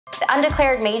The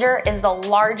undeclared major is the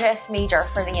largest major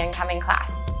for the incoming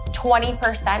class.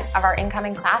 20% of our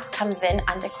incoming class comes in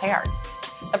undeclared.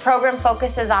 The program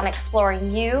focuses on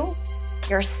exploring you,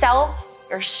 yourself,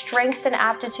 your strengths and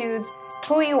aptitudes,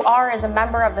 who you are as a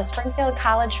member of the Springfield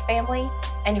College family,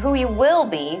 and who you will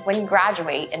be when you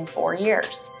graduate in 4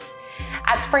 years.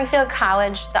 At Springfield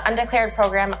College, the undeclared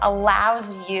program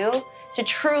allows you to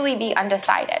truly be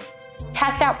undecided.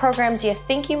 Test out programs you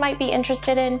think you might be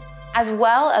interested in, as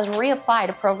well as reapply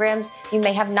to programs you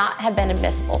may not have been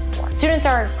admissible for. Students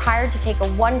are required to take a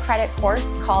 1-credit course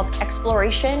called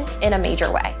Exploration in a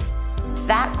Major Way.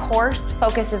 That course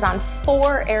focuses on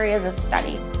 4 areas of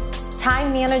study: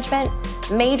 time management,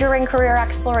 major and career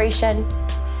exploration,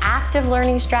 active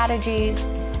learning strategies,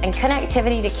 and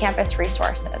connectivity to campus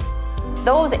resources.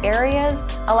 Those areas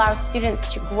allow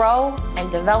students to grow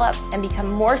and develop and become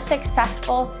more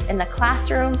successful in the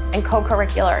classroom and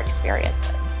co-curricular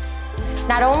experiences.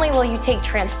 Not only will you take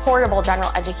transportable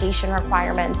general education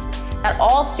requirements that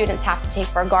all students have to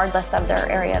take regardless of their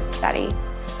area of study,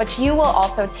 but you will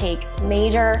also take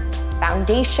major,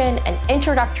 foundation, and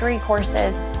introductory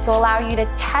courses to allow you to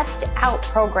test out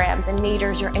programs and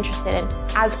majors you're interested in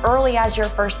as early as your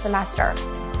first semester.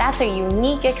 That's a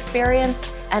unique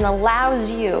experience and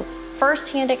allows you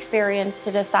first-hand experience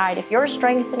to decide if your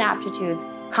strengths and aptitudes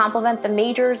complement the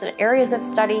majors and areas of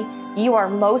study you are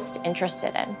most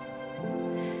interested in.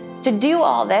 To do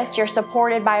all this, you're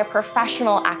supported by a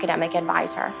professional academic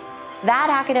advisor. That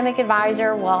academic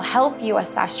advisor will help you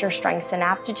assess your strengths and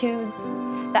aptitudes.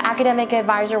 The academic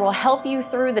advisor will help you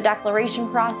through the declaration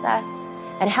process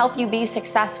and help you be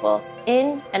successful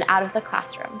in and out of the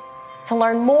classroom. To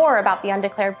learn more about the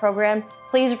undeclared program,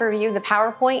 please review the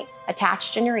PowerPoint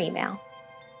attached in your email.